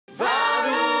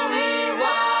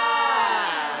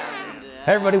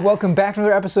Hey everybody, welcome back to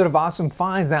another episode of Awesome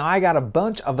Finds. Now I got a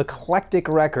bunch of eclectic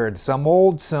records, some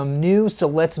old, some new, so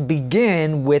let's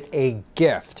begin with a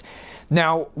gift.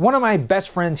 Now, one of my best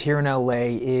friends here in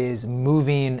LA is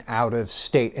moving out of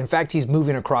state. In fact, he's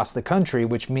moving across the country,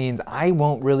 which means I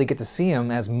won't really get to see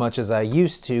him as much as I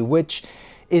used to, which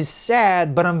is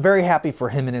sad, but I'm very happy for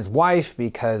him and his wife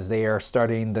because they are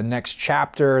starting the next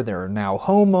chapter. They're now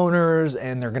homeowners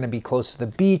and they're gonna be close to the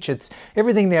beach. It's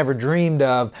everything they ever dreamed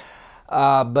of.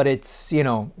 But it's, you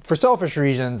know, for selfish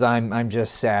reasons, I'm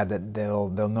just sad that they'll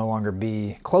no longer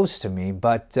be close to me.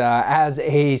 But as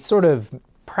a sort of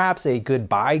perhaps a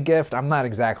goodbye gift, I'm not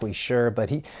exactly sure.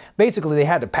 But basically they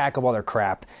had to pack up all their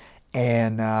crap,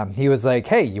 and he was like,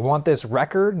 "Hey, you want this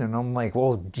record?" And I'm like,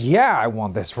 "Well, yeah, I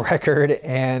want this record."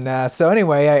 And so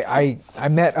anyway, I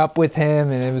met up with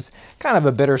him, and it was kind of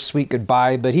a bittersweet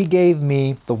goodbye. But he gave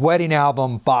me the wedding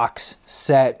album box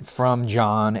set from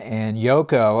John and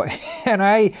Yoko, and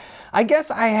I guess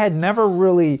I had never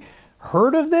really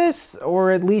heard of this,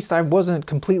 or at least I wasn't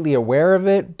completely aware of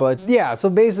it. But yeah, so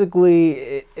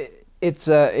basically it's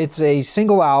a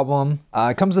single album.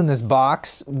 It comes in this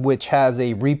box, which has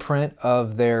a reprint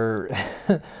of their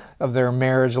of their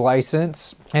marriage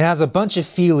license. It has a bunch of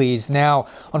feelies. Now,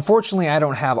 unfortunately, I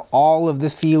don't have all of the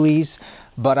feelies,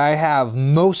 but I have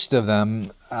most of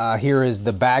them. Here is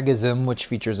the bagism, which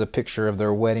features a picture of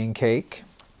their wedding cake.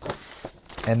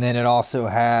 And then it also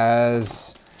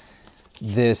has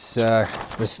this,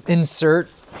 this insert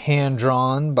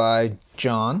hand-drawn by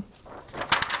John.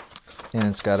 And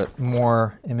it's got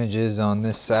more images on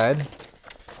this side,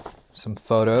 some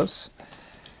photos.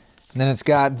 And then it's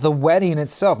got the wedding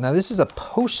itself. Now this is a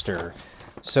poster,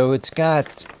 so it's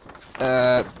got,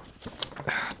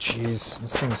 geez,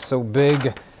 this thing's so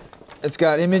big. It's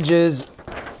got images,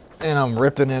 and I'm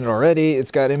ripping it already.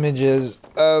 It's got images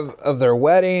of their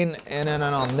wedding, and then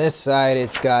on this side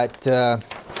it's got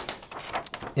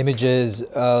images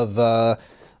of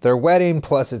their wedding,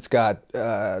 plus it's got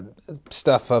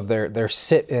stuff of their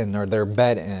sit-in or their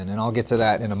bed-in, and I'll get to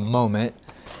that in a moment.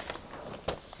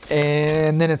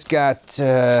 And then it's got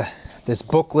this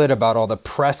booklet about all the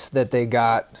press that they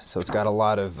got. So it's got a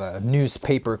lot of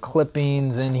newspaper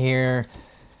clippings in here,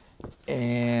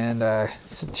 and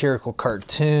satirical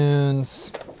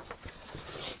cartoons.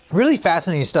 Really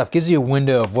fascinating stuff. Gives you a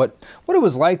window of what it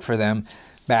was like for them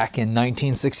back in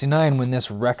 1969 when this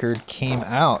record came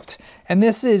out. And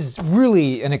this is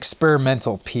really an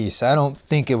experimental piece. I don't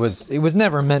think it was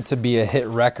never meant to be a hit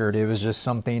record. It was just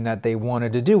something that they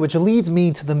wanted to do, which leads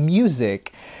me to the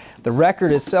music. The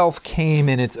record itself came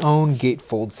in its own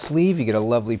gatefold sleeve. You get a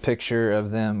lovely picture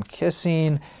of them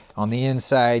kissing. On the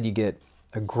inside, you get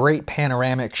a great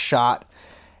panoramic shot,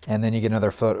 and then you get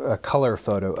another photo, a color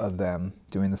photo of them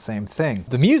doing the same thing.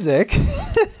 The music,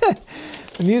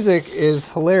 the music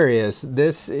is hilarious.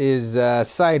 This is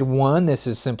side one. This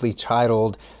is simply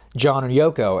titled John and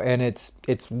Yoko, and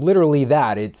it's literally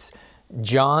that. It's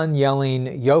John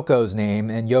yelling Yoko's name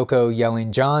and Yoko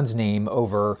yelling John's name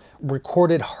over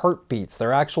recorded heartbeats.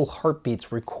 They're actual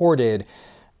heartbeats recorded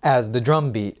as the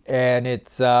drum beat, and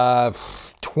it's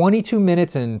 22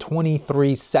 minutes and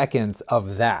 23 seconds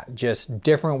of that. Just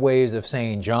different ways of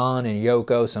saying John and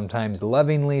Yoko, sometimes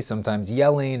lovingly, sometimes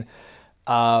yelling.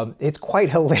 It's quite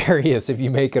hilarious if you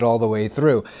make it all the way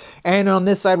through. And on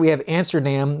this side we have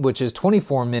Amsterdam, which is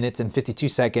 24 minutes and 52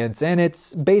 seconds, and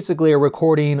it's basically a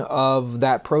recording of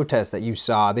that protest that you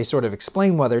saw. They sort of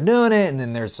explain why they're doing it, and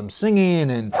then there's some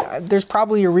singing, and there's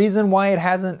probably a reason why it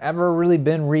hasn't ever really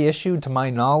been reissued to my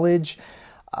knowledge.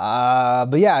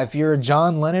 But yeah, if you're a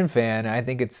John Lennon fan, I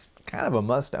think it's kind of a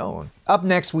must-own. Up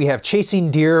next, we have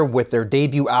Chasing Deer with their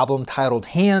debut album titled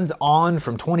Hands On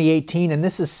from 2018, and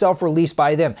this is self-released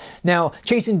by them. Now,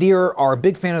 Chasing Deer are a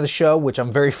big fan of the show, which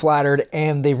I'm very flattered,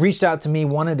 and they reached out to me,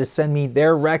 wanted to send me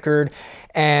their record,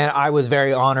 and I was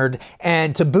very honored.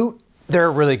 And to boot, they're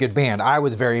a really good band. I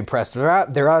was very impressed. They're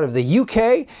out of the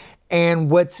UK, and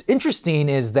what's interesting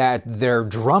is that their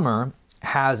drummer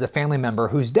has a family member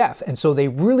who's deaf, and so they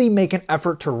really make an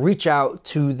effort to reach out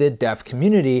to the deaf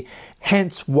community,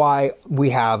 hence why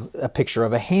we have a picture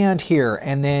of a hand here.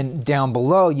 And then down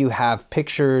below you have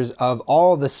pictures of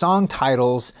all the song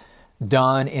titles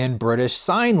done in British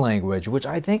Sign Language, which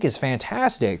I think is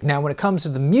fantastic. Now, when it comes to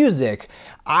the music,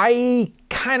 I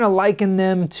kind of liken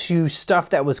them to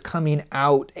stuff that was coming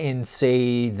out in,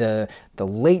 say, the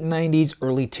late 90s,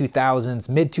 early 2000s,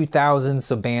 mid 2000s.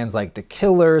 So bands like The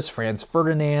Killers, Franz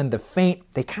Ferdinand, The Faint,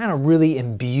 they kind of really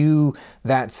imbue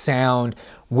that sound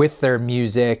with their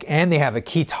music. And they have a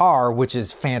guitar, which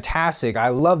is fantastic. I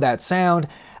love that sound.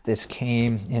 This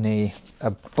came in a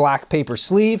black paper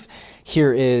sleeve.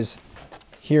 Here is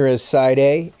Here is side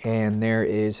A, and there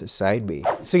is side B.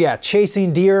 So yeah,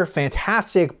 Chasing Deer,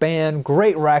 fantastic band,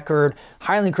 great record.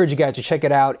 Highly encourage you guys to check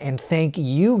it out, and thank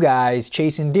you guys,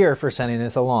 Chasing Deer, for sending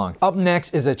this along. Up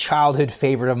next is a childhood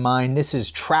favorite of mine. This is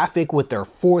Traffic with their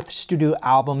 4th studio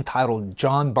album titled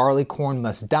John Barleycorn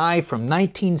Must Die from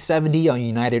 1970 on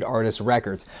United Artists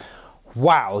Records.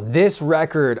 Wow, this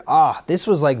record, this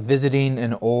was like visiting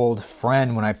an old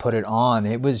friend when I put it on.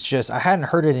 It was just, I hadn't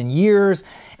heard it in years,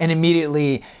 and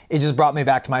immediately it just brought me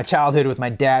back to my childhood with my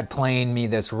dad playing me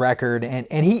this record. And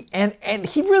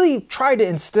he really tried to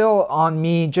instill on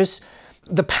me just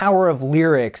the power of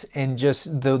lyrics and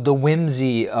just the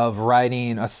whimsy of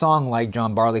writing a song like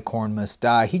John Barleycorn Must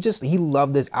Die. He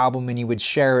loved this album, and he would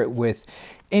share it with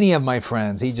any of my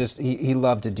friends. He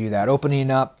loved to do that.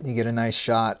 Opening up, you get a nice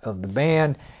shot of the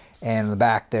band, and in the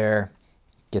back there,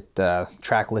 get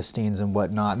track listings and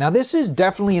whatnot. Now this is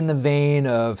definitely in the vein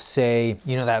of, say,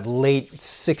 you know, that late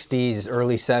 60s,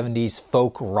 early 70s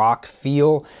folk rock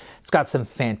feel. It's got some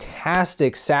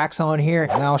fantastic sax on here,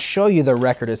 and I'll show you the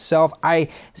record itself. I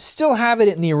still have it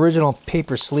in the original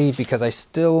paper sleeve because I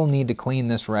still need to clean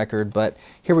this record, but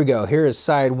here we go. Here is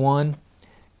side 1.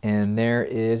 And there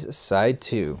is side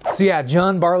 2. So yeah,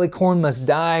 John Barleycorn Must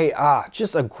Die.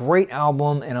 Just a great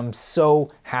album, and I'm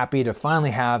so happy to finally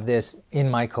have this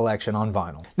in my collection on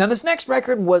vinyl. Now this next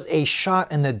record was a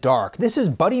shot in the dark. This is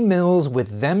Buddy Mills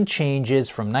with Them Changes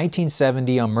from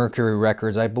 1970 on Mercury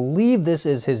Records. I believe this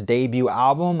is his debut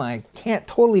album. I can't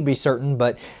totally be certain,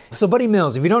 but so Buddy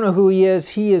Mills, if you don't know who he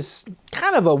is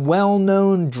kind of a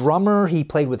well-known drummer. He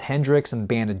played with Hendrix and the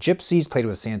Band of Gypsies, played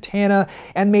with Santana,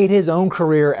 and made his own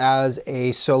career as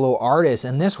a solo artist.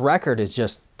 And this record is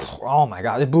just, oh my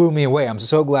God, it blew me away. I'm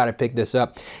so glad I picked this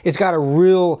up. It's got a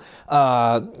real,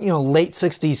 late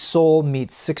 60s soul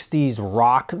meets 60s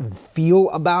rock feel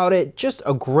about it. Just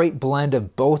a great blend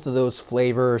of both of those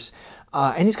flavors.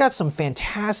 And he's got some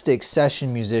fantastic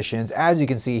session musicians. As you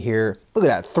can see here, look at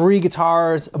that, 3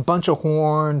 guitars, a bunch of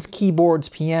horns, keyboards,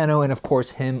 piano, and of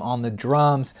course him on the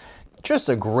drums. Just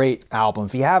a great album.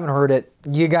 If you haven't heard it,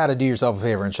 you gotta do yourself a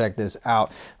favor and check this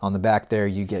out. On the back there,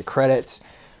 you get credits.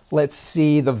 Let's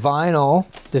see the vinyl.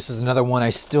 This is another one I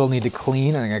still need to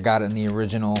clean. I think I got it in the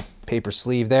original paper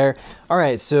sleeve there. All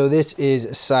right, so this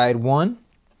is side 1.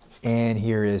 And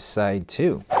here is side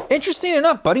 2. Interesting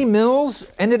enough, Buddy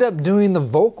Mills ended up doing the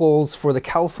vocals for the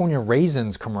California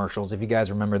Raisins commercials, if you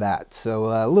guys remember that. So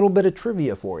a little bit of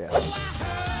trivia for you.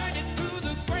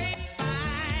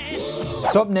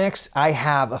 So up next, I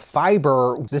have a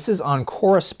Fibre. This is on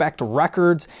Correspect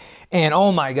Records. And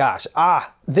oh my gosh,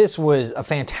 this was a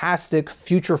fantastic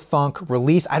future funk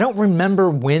release. I don't remember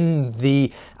when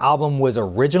the album was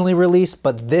originally released,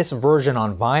 but this version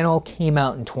on vinyl came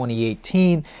out in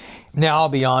 2018. Now, I'll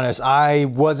be honest, I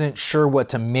wasn't sure what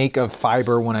to make of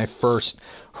Fibre when I first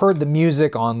heard the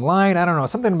music online. I don't know,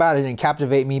 something about it didn't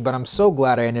captivate me, but I'm so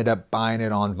glad I ended up buying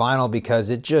it on vinyl because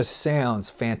it just sounds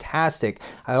fantastic.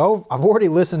 I've already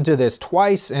listened to this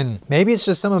twice, and maybe it's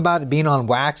just something about it being on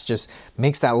wax just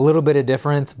makes that little bit of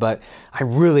difference, but I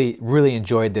really, really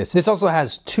enjoyed this. This also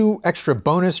has 2 extra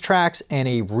bonus tracks and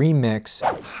a remix.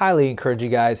 Highly encourage you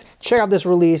guys, check out this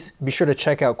release. Be sure to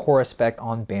check out Correspect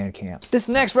on Bandcamp. This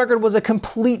next record was a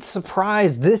complete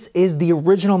surprise. This is the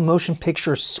original motion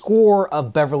picture score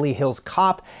of Beverly Hills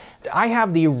Cop. I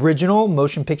have the original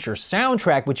motion picture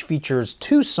soundtrack, which features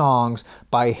 2 songs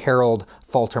by Harold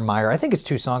Faltermeyer. I think it's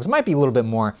 2 songs, might be a little bit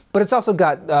more, but it's also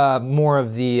got more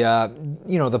of the,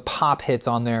 the pop hits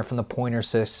on there from the Pointer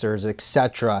Sisters,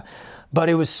 etc. But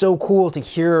it was so cool to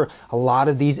hear a lot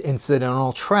of these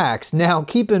incidental tracks. Now,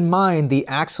 keep in mind the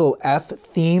Axel F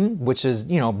theme, which is,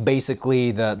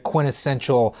 basically the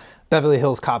quintessential Beverly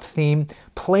Hills Cop theme,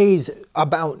 plays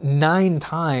about 9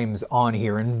 times on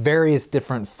here in various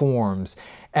different forms.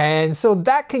 And so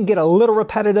that can get a little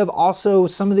repetitive. Also,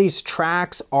 some of these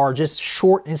tracks are just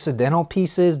short incidental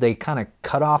pieces. They kind of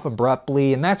cut off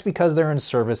abruptly, and that's because they're in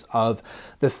service of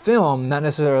the film, not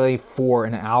necessarily for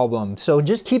an album. So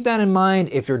just keep that in mind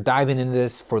if you're diving into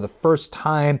this for the first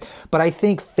time. But I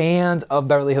think fans of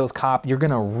Beverly Hills Cop, you're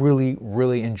gonna really,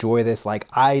 really enjoy this like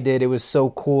I did. It was so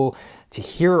cool to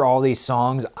hear all these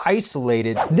songs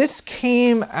isolated. This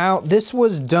came out, this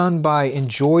was done by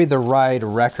Enjoy the Ride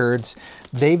Records.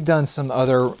 They've done some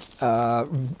other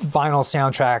vinyl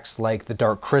soundtracks like The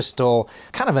Dark Crystal,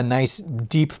 kind of a nice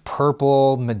deep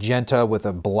purple magenta with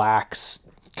a black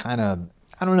kind of,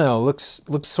 I don't know, looks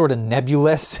sort of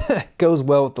nebulous. Goes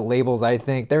well with the labels, I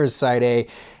think. There's side A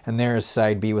and there's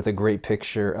side B with a great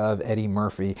picture of Eddie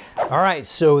Murphy. All right,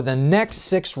 so the next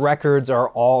 6 records are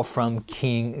all from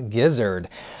King Gizzard.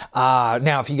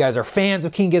 Now, if you guys are fans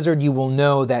of King Gizzard, you will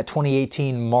know that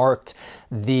 2018 marked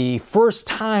the first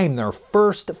time their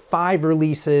first 5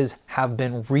 releases have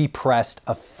been repressed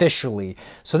officially.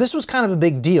 So this was kind of a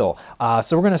big deal.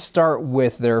 So we're gonna start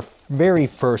with their very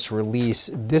first release.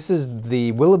 This is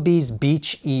the Willoughby's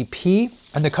Beach EP,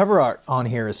 and the cover art on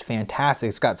here is fantastic.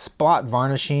 It's got spot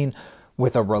varnishing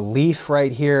with a relief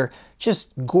right here.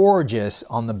 Just gorgeous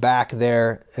on the back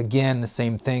there. Again, the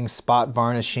same thing, spot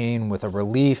varnishing with a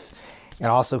relief. It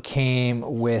also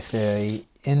came with a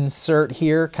insert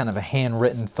here, kind of a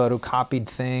handwritten photocopied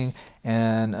thing,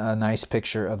 and a nice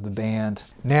picture of the band.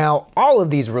 Now, all of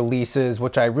these releases,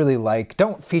 which I really like,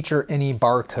 don't feature any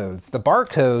barcodes. The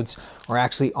barcodes are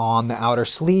actually on the outer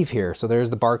sleeve here. So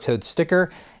there's the barcode sticker,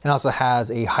 and also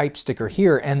has a hype sticker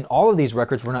here. And all of these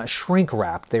records were not shrink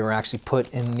wrapped. They were actually put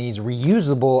in these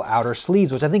reusable outer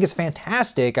sleeves, which I think is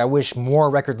fantastic. I wish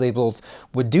more record labels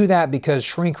would do that, because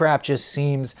shrink wrap just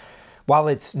seems, while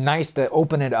it's nice to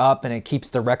open it up and it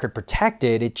keeps the record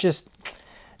protected, it just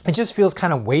feels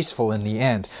kind of wasteful in the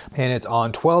end. And it's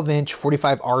on 12-inch,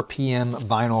 45 RPM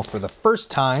vinyl for the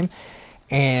first time.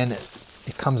 And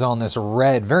it comes on this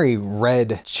red, very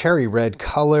red, cherry red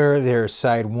color. There's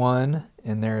side 1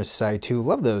 and there's side 2.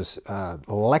 Love those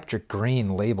electric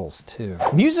green labels too.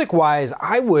 Music-wise,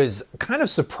 I was kind of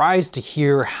surprised to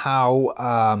hear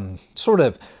how sort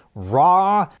of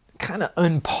raw, kind of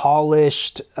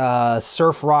unpolished,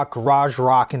 surf rock, garage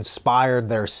rock inspired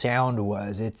their sound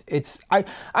was.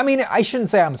 I mean, I shouldn't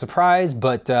say I'm surprised,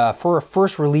 but for a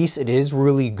first release, it is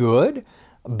really good,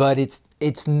 but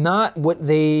it's not what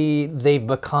they've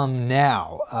become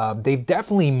now. They've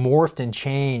definitely morphed and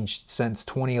changed since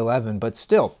 2011, but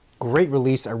still, great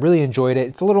release. I really enjoyed it.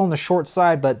 It's a little on the short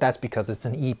side, but that's because it's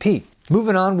an EP.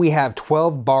 Moving on, we have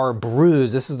 12 Bar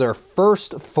Bruise. This is their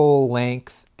first full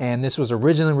length, and this was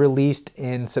originally released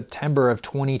in September of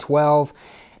 2012.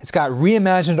 It's got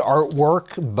reimagined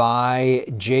artwork by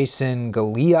Jason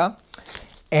Galea,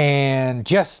 and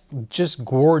just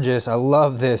gorgeous. I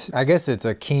love this. I guess it's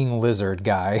a king lizard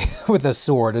guy with a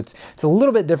sword. It's a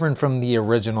little bit different from the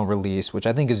original release, which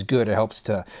I think is good. It helps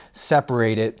to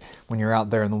separate it when you're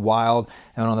out there in the wild.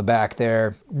 And on the back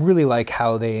there, really like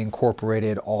how they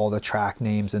incorporated all the track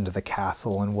names into the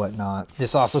castle and whatnot.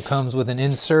 This also comes with an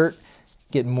insert,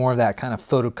 getting more of that kind of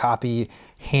photocopy,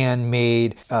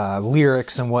 handmade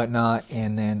lyrics and whatnot.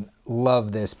 And then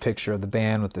love this picture of the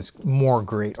band with this more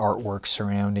great artwork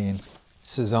surrounding.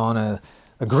 This is on a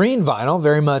green vinyl,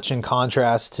 very much in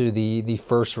contrast to the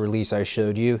first release I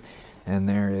showed you. And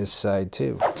there is side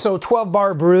 2. So 12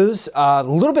 Bar Bruise, a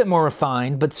little bit more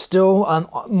refined, but still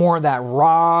more of that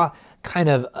raw, kind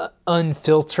of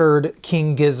unfiltered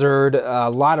King Gizzard, a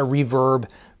lot of reverb.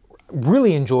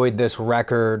 Really enjoyed this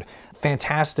record.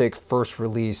 Fantastic first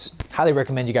release. Highly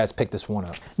recommend you guys pick this one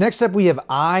up. Next up, we have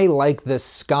I Like the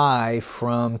Sky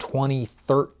from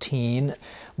 2013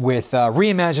 with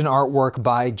reimagined artwork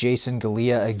by Jason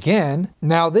Galea again.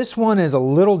 Now, this one is a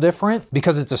little different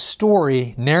because it's a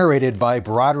story narrated by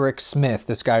Broderick Smith.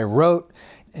 This guy wrote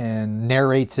and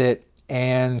narrates it.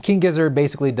 And King Gizzard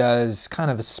basically does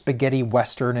kind of a spaghetti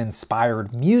western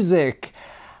inspired music.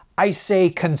 I say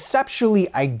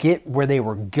conceptually, I get where they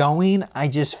were going. I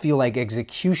just feel like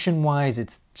execution-wise,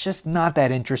 it's just not that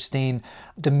interesting.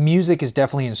 The music is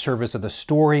definitely in service of the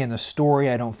story, and the story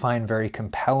I don't find very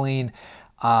compelling.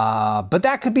 But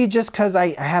that could be just because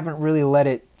I haven't really let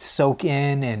it soak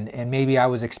in, and maybe I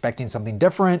was expecting something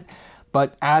different.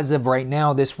 But as of right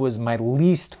now, this was my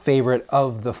least favorite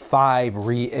of the 5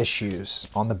 reissues.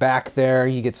 On the back there,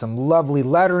 you get some lovely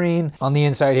lettering. On the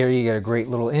inside here, you get a great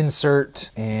little insert,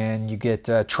 and you get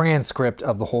a transcript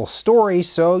of the whole story,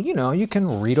 so you know you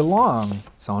can read along.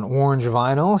 It's on orange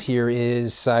vinyl. Here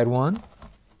is side 1.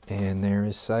 And there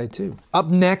is side 2. Up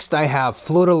next, I have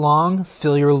Float Along,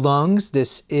 Fill Your Lungs.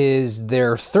 This is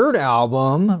their 3rd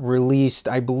album, released,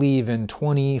 I believe, in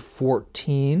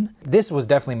 2014. This was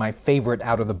definitely my favorite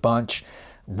out of the bunch.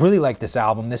 Really like this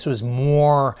album. This was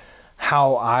more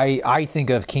how I think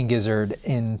of King Gizzard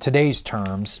in today's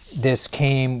terms. This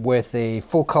came with a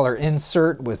full color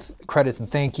insert with credits and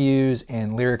thank yous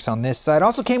and lyrics on this side.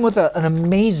 Also came with an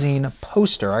amazing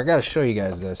poster. I gotta show you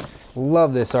guys this.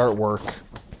 Love this artwork.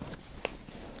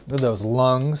 Look at those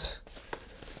lungs.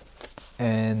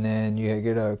 And then you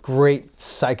get a great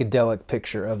psychedelic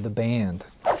picture of the band.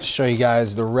 Show you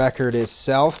guys the record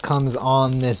itself. Comes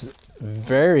on this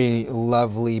very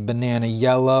lovely banana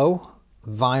yellow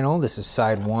vinyl. This is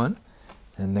side 1.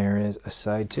 And there is a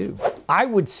side 2. I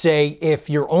would say if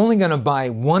you're only gonna buy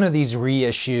one of these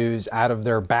reissues out of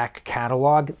their back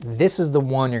catalog, this is the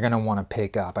one you're gonna wanna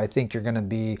pick up. I think you're gonna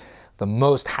be the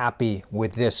most happy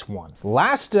with this one.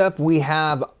 Last up, we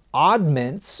have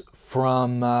Oddments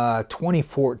from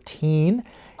 2014.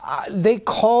 They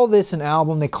call this an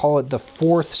album, they call it the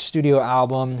 4th studio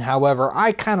album. However,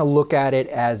 I kind of look at it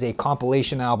as a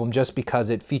compilation album just because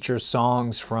it features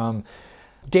songs from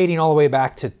dating all the way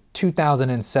back to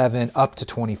 2007 up to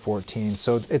 2014.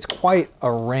 So it's quite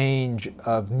a range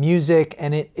of music,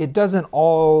 and it doesn't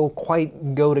all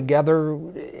quite go together,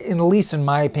 at least in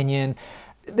my opinion.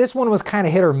 This one was kind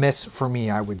of hit or miss for me,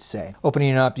 I would say. Opening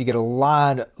it up, you get a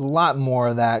lot more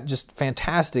of that, just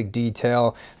fantastic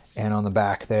detail. And on the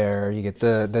back there, you get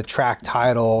the track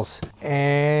titles,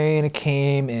 and it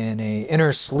came in a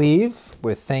inner sleeve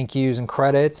with thank yous and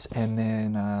credits, and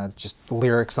then just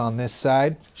lyrics on this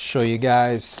side. Show you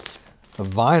guys the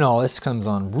vinyl. This comes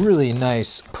on really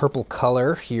nice purple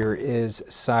color. Here is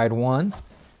side 1,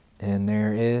 and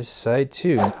there is side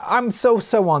 2. I'm so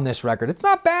on this record. It's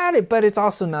not bad, but it's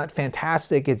also not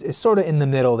fantastic. It's sort of in the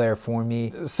middle there for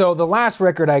me. So the last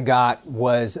record I got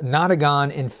was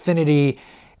Notagon Infinity.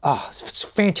 Oh, it's a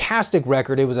fantastic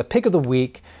record. It was a pick of the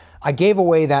week. I gave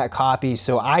away that copy,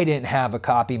 so I didn't have a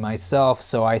copy myself.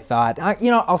 So I thought, you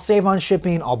know, I'll save on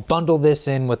shipping. I'll bundle this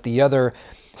in with the other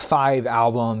 5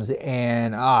 albums.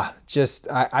 And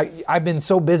I've been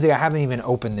so busy, I haven't even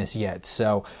opened this yet.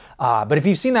 So, but if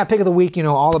you've seen that pick of the week, you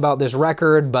know all about this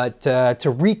record. But to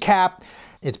recap,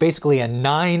 it's basically a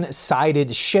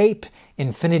 9-sided shape.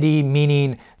 Infinity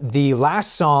meaning the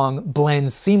last song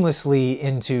blends seamlessly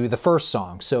into the first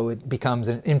song, so it becomes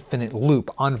an infinite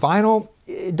loop. On vinyl,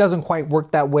 it doesn't quite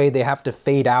work that way. They have to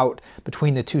fade out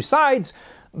between the 2 sides,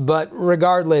 but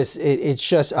regardless, it's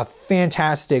just a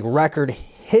fantastic record.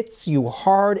 Hits you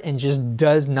hard and just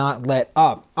does not let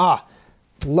up.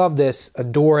 Love this,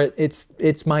 adore it.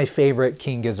 It's my favorite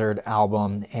King Gizzard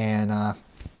album, and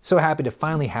so happy to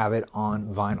finally have it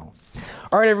on vinyl.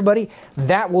 All right, everybody,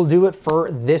 that will do it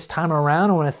for this time around.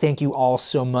 I want to thank you all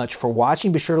so much for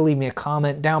watching. Be sure to leave me a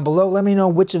comment down below. Let me know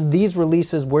which of these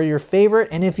releases were your favorite,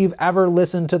 and if you've ever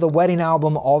listened to the Wedding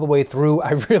album all the way through,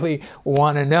 I really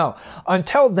want to know.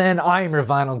 Until then, I am your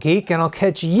Vinyl Geek, and I'll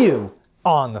catch you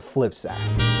on the flip side.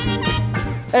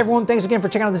 Hey everyone, thanks again for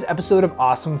checking out this episode of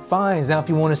Awesome Finds. Now if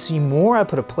you want to see more, I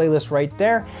put a playlist right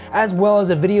there, as well as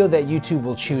a video that YouTube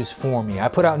will choose for me. I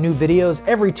put out new videos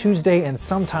every Tuesday and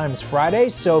sometimes Friday,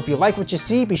 so if you like what you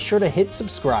see, be sure to hit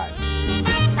subscribe.